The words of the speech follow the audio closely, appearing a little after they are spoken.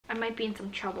might be in some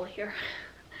trouble here.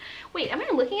 Wait, am I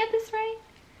looking at this right?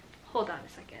 Hold on a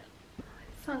second.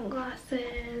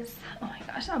 Sunglasses. Oh my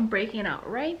gosh, I'm breaking out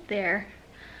right there.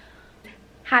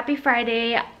 Happy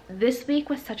Friday. This week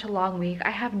was such a long week.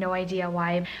 I have no idea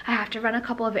why. I have to run a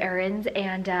couple of errands,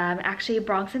 and actually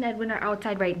Bronx and Edwin are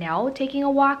outside right now taking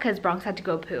a walk because Bronx had to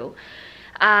go poo.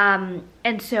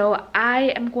 And so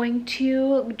I am going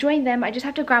to join them. I just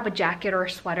have to grab a jacket or a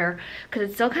sweater because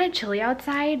it's still kind of chilly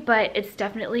outside, but it's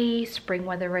definitely spring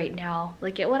weather right now.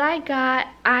 Look at what I got.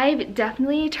 I've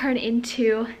definitely turned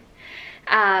into,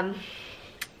 this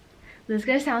is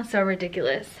gonna sound so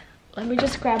ridiculous. Let me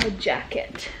just grab a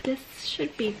jacket. This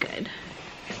should be good.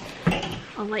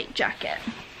 A light jacket.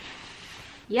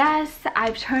 Yes,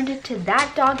 I've turned into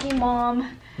that doggy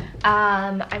mom.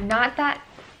 I'm not that,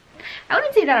 I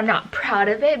wouldn't say that I'm not proud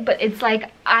of it, but it's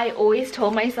like I always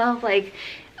told myself, like,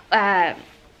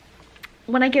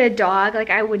 when I get a dog, like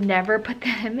I would never put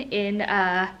them in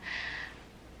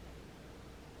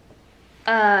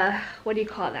what do you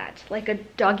call that? Like a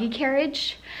doggy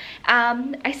carriage.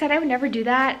 I said I would never do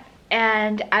that,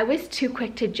 and I was too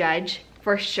quick to judge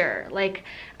for sure. Like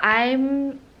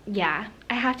yeah,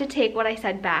 I have to take what I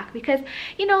said back because,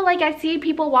 you know, like I see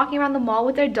people walking around the mall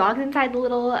with their dogs inside the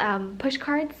little push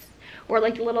carts, or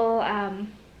like little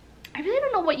I really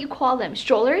don't know what you call them,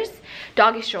 strollers,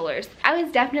 doggy strollers. I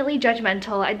was definitely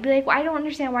judgmental. I'd be like, well, I don't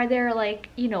understand why they're like,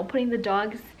 you know, putting the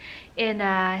dogs in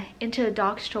into a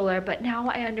dog stroller, but now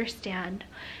I understand.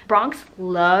 Bronx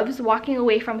loves walking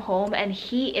away from home, and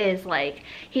he is like,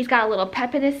 he's got a little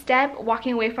pep in his step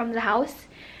walking away from the house.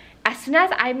 As soon as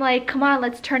I'm like, come on,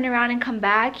 let's turn around and come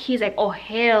back, he's like, oh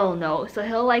hell no. So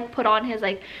he'll like put on his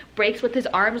like brakes with his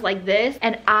arms like this,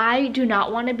 and I do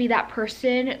not want to be that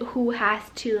person who has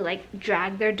to like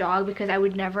drag their dog, because I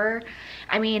would never.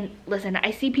 I mean, listen, I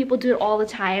see people do it all the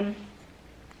time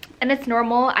and it's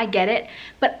normal, I get it,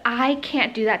 but I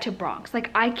can't do that to Bronx. Like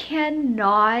I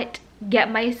cannot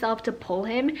get myself to pull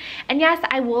him. And yes,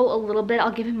 I will a little bit,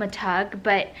 I'll give him a tug,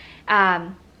 but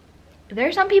there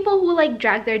are some people who like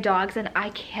drag their dogs, and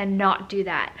I cannot do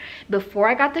that. Before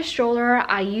I got the stroller,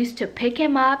 I used to pick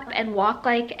him up and walk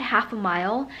like half a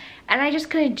mile, and I just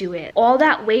couldn't do it. All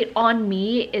that weight on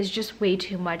me is just way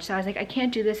too much. So I was like, I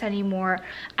can't do this anymore.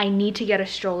 I need to get a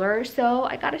stroller. So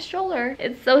I got a stroller.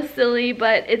 It's so silly,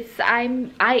 but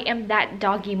I am that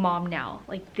doggy mom now.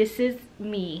 Like this is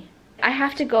me. I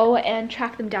have to go and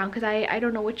track them down because I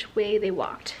don't know which way they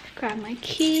walked. Grab my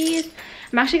keys.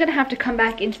 I'm actually gonna have to come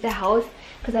back into the house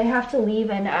because I have to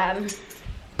leave and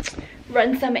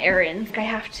run some errands. I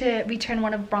have to return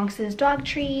one of Bronx's dog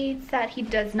treats that he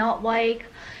does not like.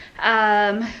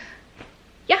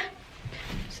 Yeah,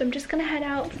 so I'm just gonna head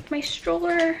out with my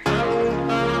stroller.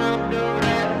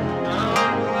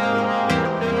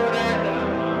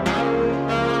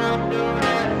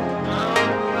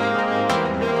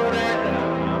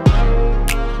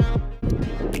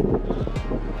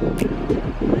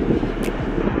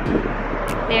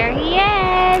 There he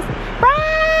is!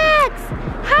 Bronx!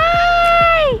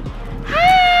 Hi!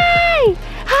 Hi!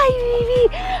 Hi, baby!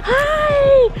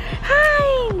 Hi!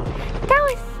 Hi! That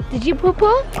was... Did you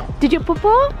poo-poo? Did you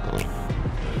poo-poo?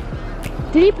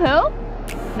 Did he poo?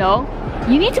 No?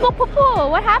 You need to go poo-poo!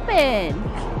 What happened?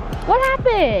 What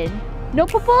happened? No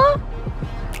poo-poo?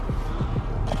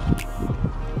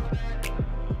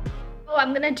 Oh,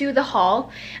 I'm gonna do the haul.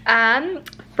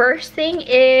 First thing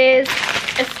is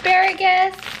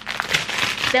asparagus,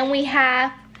 then we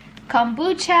have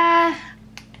kombucha.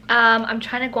 I'm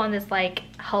trying to go on this like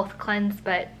health cleanse,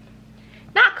 but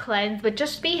not cleanse, but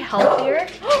just be healthier. I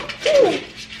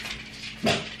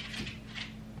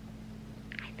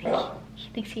think he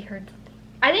thinks he heard something.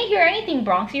 I didn't hear anything,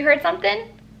 Bronx. You heard something?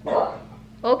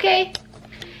 Okay.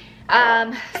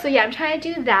 So yeah, I'm trying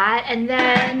to do that, and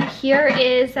then here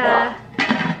is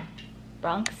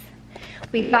Bronx.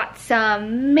 We got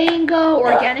some mango,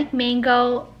 organic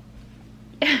mango.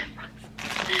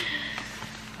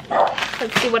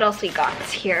 Let's see what else we got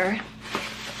here.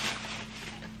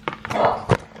 Ooh,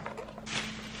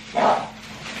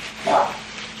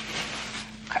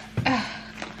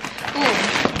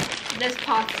 this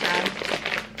pasta.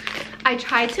 I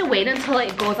tried to wait until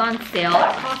it goes on sale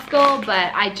at Costco,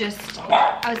 but I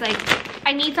was like,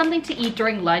 I need something to eat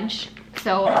during lunch,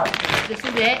 so this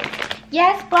is it.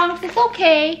 Yes, Bronx, it's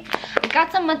okay. I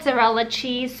got some mozzarella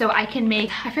cheese so I can make,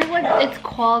 I forget what it's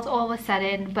called all of a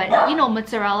sudden, but you know,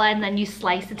 mozzarella, and then you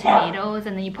slice the tomatoes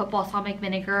and then you put balsamic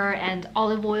vinegar and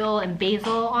olive oil and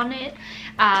basil on it.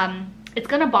 It's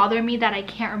gonna bother me that I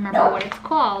can't remember what it's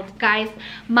called. Guys,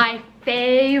 my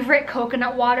favorite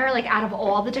coconut water, like out of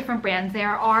all the different brands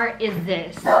there are, is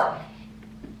this.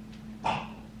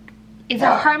 It's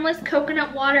a harmless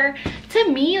coconut water.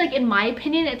 To me, like in my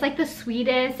opinion, it's like the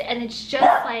sweetest, and it's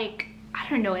just like, I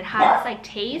don't know, it has like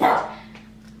taste.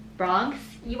 Bronx,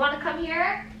 you want to come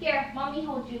here? Here, mommy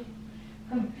hold you.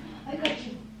 Come, I got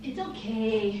you. It's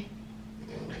okay.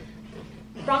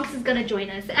 Bronx is gonna join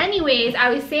us. Anyways,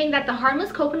 I was saying that the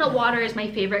harmless coconut water is my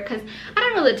favorite because I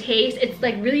don't know the taste. It's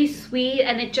like really sweet,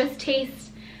 and it just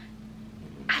tastes,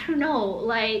 I don't know,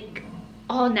 like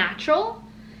all natural,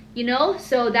 you know?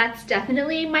 So that's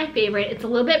definitely my favorite. It's a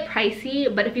little bit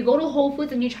pricey, but if you go to Whole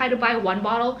Foods and you try to buy one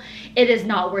bottle, it is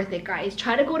not worth it, guys.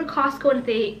 Try to go to Costco, and if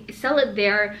they sell it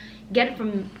there, get it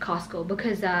from Costco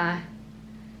because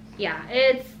yeah,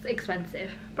 it's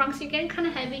expensive. Bronx, you're getting kind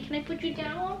of heavy. Can I put you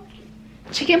down?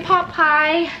 Chicken pot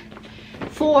pie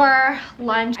for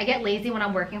lunch. I get lazy when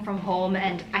I'm working from home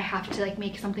and I have to like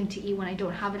make something to eat when I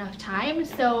don't have enough time.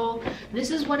 So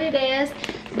this is what it is.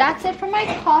 That's it for my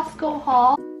Costco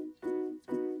haul.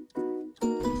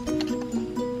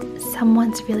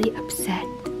 Someone's really upset.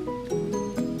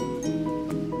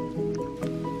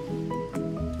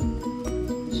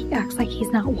 He acts like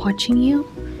he's not watching you,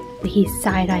 but he's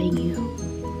side-eyeing you.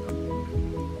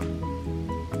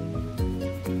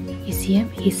 You see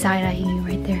him? He's side-eyeing you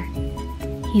right there.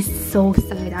 He's so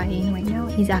side-eyeing right now.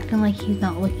 He's acting like he's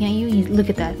not looking at you. Look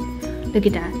at that. Look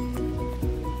at that.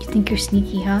 You think you're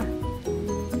sneaky, huh?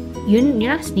 You're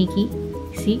not sneaky.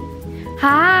 See?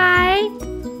 Hi!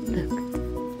 Look.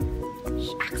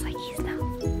 He acts like he's not.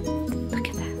 Look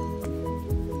at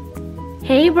that.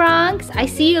 Hey, Bronx. I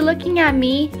see you looking at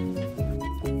me.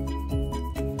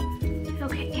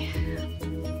 Okay.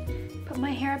 Put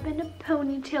my hair up in a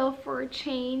ponytail for a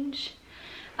change.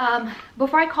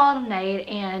 Before I call it a night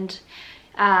and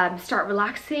start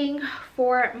relaxing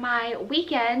for my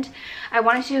weekend, I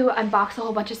wanted to unbox a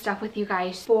whole bunch of stuff with you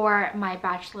guys for my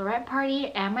bachelorette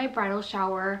party and my bridal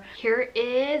shower. Here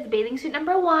is bathing suit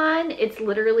number 1. It's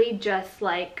literally just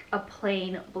like a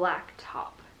plain black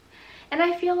top. And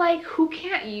I feel like who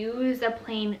can't use a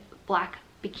plain black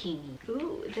bikini?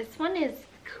 Ooh, this one is,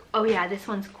 oh yeah, this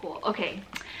one's cool. Okay,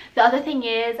 the other thing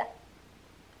is,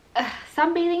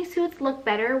 some bathing suits look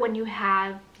better when you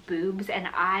have boobs, and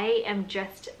I am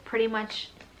just pretty much,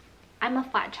 I'm a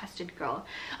flat-chested girl.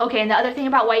 Okay, and the other thing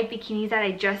about white bikinis that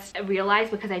I just realized,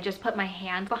 because I just put my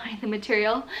hands behind the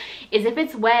material, is if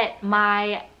it's wet,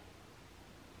 my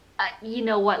you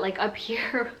know what, like up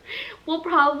here will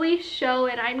probably show,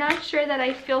 and I'm not sure that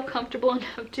I feel comfortable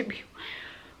enough to be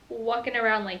walking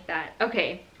around like that.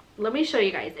 Okay, let me show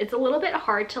you guys. It's a little bit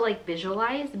hard to like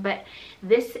visualize, but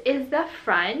this is the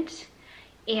front,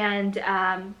 and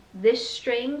this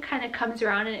string kind of comes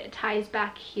around and it ties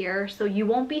back here, so you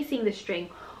won't be seeing the string.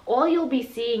 All you'll be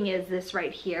seeing is this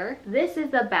right here. This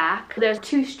is the back. There's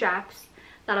 2 straps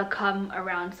that'll come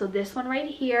around, so this one right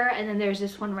here, and then there's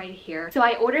this one right here. So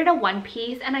I ordered a one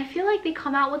piece, and I feel like they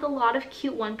come out with a lot of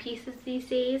cute one pieces these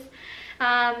days.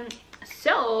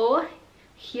 So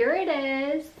here it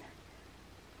is.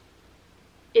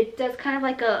 It does kind of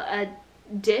like a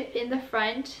dip in the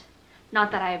front.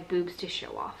 Not that I have boobs to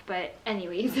show off, but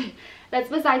anyways, that's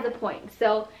beside the point.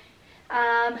 So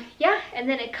yeah, and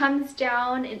then it comes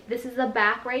down. This is the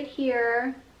back right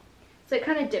here, so it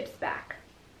kind of dips back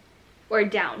or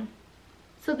down.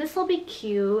 So this will be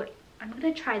cute. I'm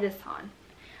gonna try this on.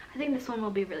 I think this one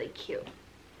will be really cute.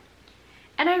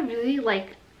 And I really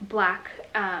like black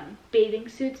bathing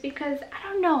suits because I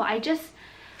don't know, I just,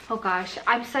 oh gosh,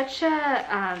 I'm such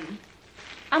a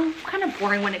I'm kind of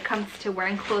boring when it comes to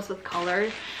wearing clothes with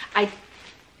colors. I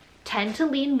tend to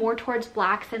lean more towards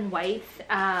blacks and whites.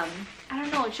 I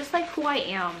don't know, it's just like who I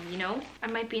am, you know? I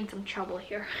might be in some trouble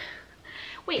here.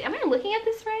 Wait, am I looking at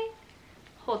this right?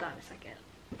 Hold on a second.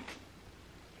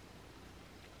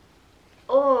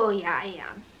 Oh yeah,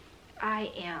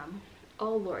 I am.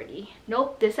 Oh lordy.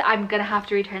 Nope, this, I'm gonna have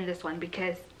to return this one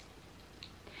because,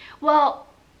 well,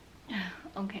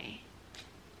 okay.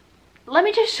 Let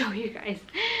me just show you guys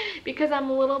because I'm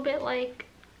a little bit like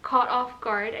caught off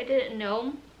guard. I didn't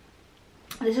know.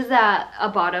 This is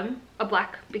a bottom, a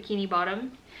black bikini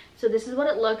bottom. So this is what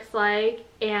it looks like,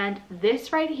 and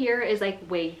this right here is like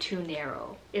way too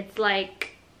narrow. It's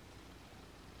like,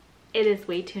 it is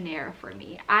way too narrow for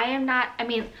me. I am not, I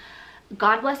mean,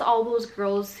 God bless all those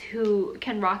girls who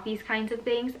can rock these kinds of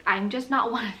things. I'm just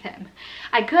not one of them.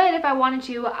 I could if I wanted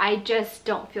to. I just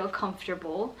don't feel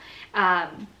comfortable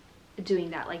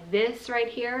doing that. Like this right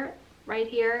here,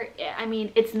 I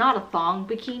mean, it's not a thong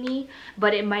bikini,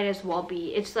 but it might as well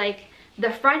be. It's like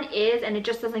the front is, and it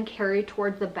just doesn't carry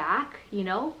towards the back, you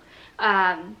know.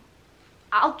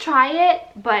 I'll try it,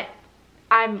 but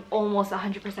I'm almost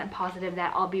 100% positive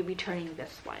that I'll be returning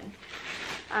this one.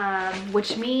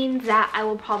 which means that I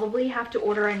will probably have to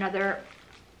order another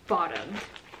bottom,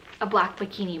 a black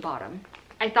bikini bottom.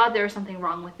 I thought there was something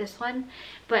wrong with this one,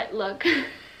 but look.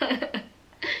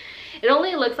 It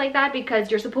only looks like that because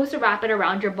you're supposed to wrap it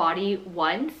around your body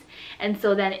once, and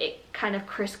so then it kind of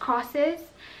crisscrosses.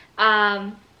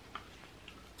 Let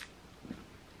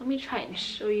me try and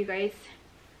show you guys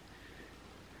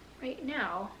right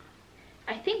now.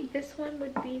 I think this one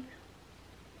would be...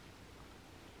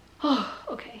 Oh,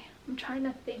 okay. I'm trying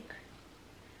to think.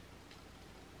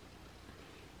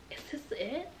 Is this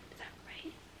it? Is that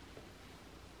right?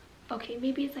 Okay,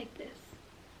 maybe it's like this.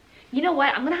 You know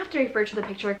what? I'm gonna have to refer to the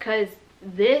picture because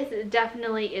this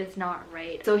definitely is not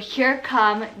right. So here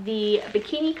come the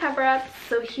bikini cover-ups.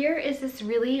 So here is this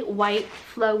really white,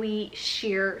 flowy,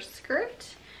 sheer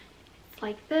skirt. It's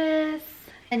like this.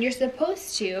 And you're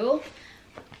supposed to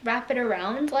wrap it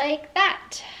around like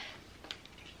that.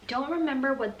 Don't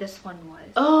remember what this one was.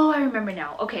 Oh, I remember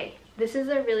now. Okay, this is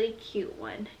a really cute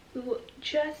one. You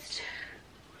just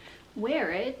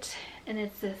wear it, and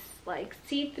it's this like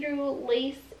see-through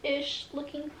lace-ish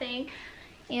looking thing,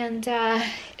 and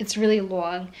it's really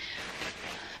long.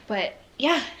 But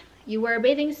yeah, you wear a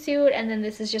bathing suit, and then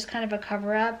this is just kind of a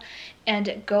cover-up, and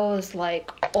it goes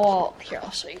like all here.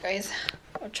 I'll show you guys.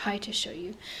 I'll try to show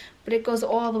you, but it goes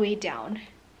all the way down.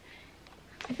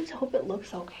 I just hope it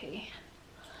looks okay.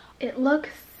 It looks,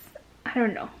 I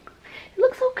don't know. It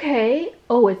looks okay.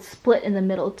 Oh, it's split in the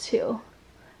middle too,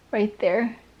 right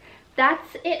there.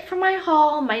 That's it for my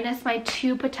haul, minus my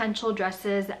 2 potential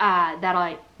dresses that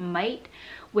I might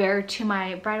wear to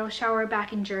my bridal shower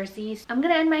back in Jersey. I'm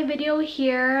gonna end my video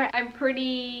here. I'm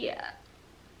pretty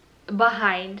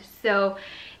behind, so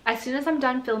as soon as I'm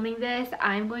done filming this,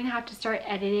 I'm going to have to start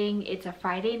editing. It's a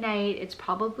Friday night. It's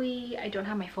probably, I don't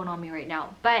have my phone on me right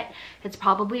now, but it's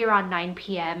probably around 9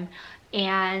 p.m.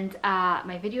 and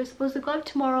my video is supposed to go up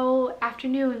tomorrow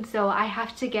afternoon, so I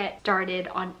have to get started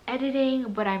on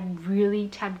editing, but I'm really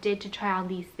tempted to try on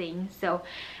these things. So it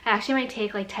actually might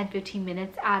take like 10-15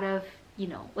 minutes out of, you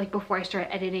know, like before I start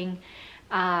editing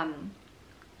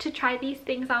to try these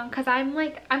things on, because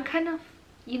I'm kind of,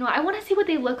 you know, I want to see what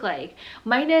they look like,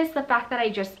 minus the fact that I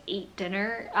just ate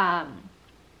dinner. I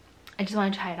just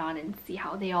want to try it on and see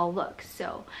how they all look.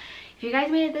 So if you guys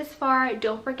made it this far,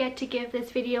 don't forget to give this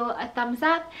video a thumbs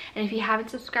up, and if you haven't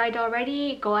subscribed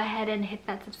already, go ahead and hit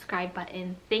that subscribe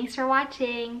button. Thanks for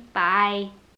watching. Bye.